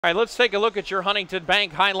All right, let's take a look at your Huntington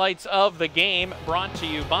Bank highlights of the game, brought to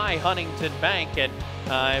you by Huntington Bank. And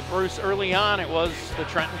Bruce, early on, it was the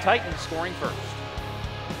Trenton Titans scoring first.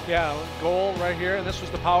 Yeah, goal right here, and this was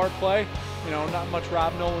the power play. You know, not much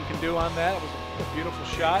Rob Nolan can do on that. It was a beautiful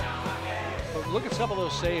shot. But look at some of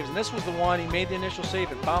those saves, and this was the one. He made the initial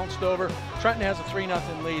save, it bounced over. Trenton has a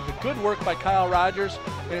 3-0 lead. The good work by Kyle Rogers,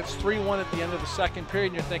 and it's 3-1 at the end of the second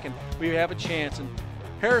period, and you're thinking, we have a chance. And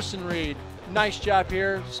Harrison Reed, nice job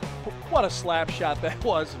here. What a slap shot that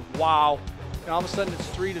was. Wow. And all of a sudden it's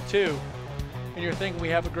 3-2. And you're thinking we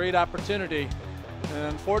have a great opportunity. And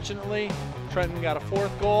unfortunately, Trenton got a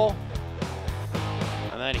fourth goal.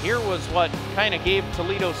 And then here was what kind of gave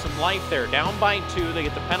Toledo some life there. Down by 2, they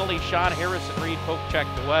get the penalty shot. Harrison Reed poke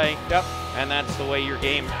checked away. Yep. And that's the way your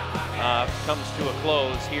game comes to a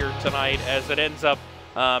close here tonight, as it ends up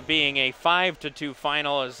being a 5-2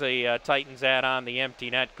 final as the Titans add on the empty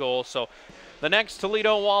net goal. So the next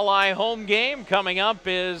Toledo Walleye home game coming up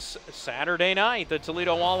is Saturday night. The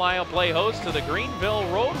Toledo Walleye will play host to the Greenville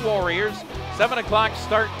Road Warriors. 7 o'clock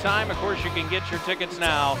start time. Of course, you can get your tickets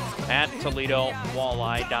now at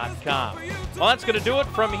ToledoWalleye.com. Well, that's going to do it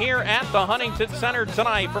from here at the Huntington Center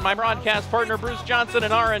tonight. For my broadcast partner, Bruce Johnson,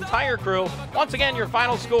 and our entire crew, once again, your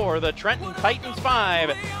final score, the Trenton Titans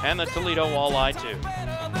 5 and the Toledo Walleye 2.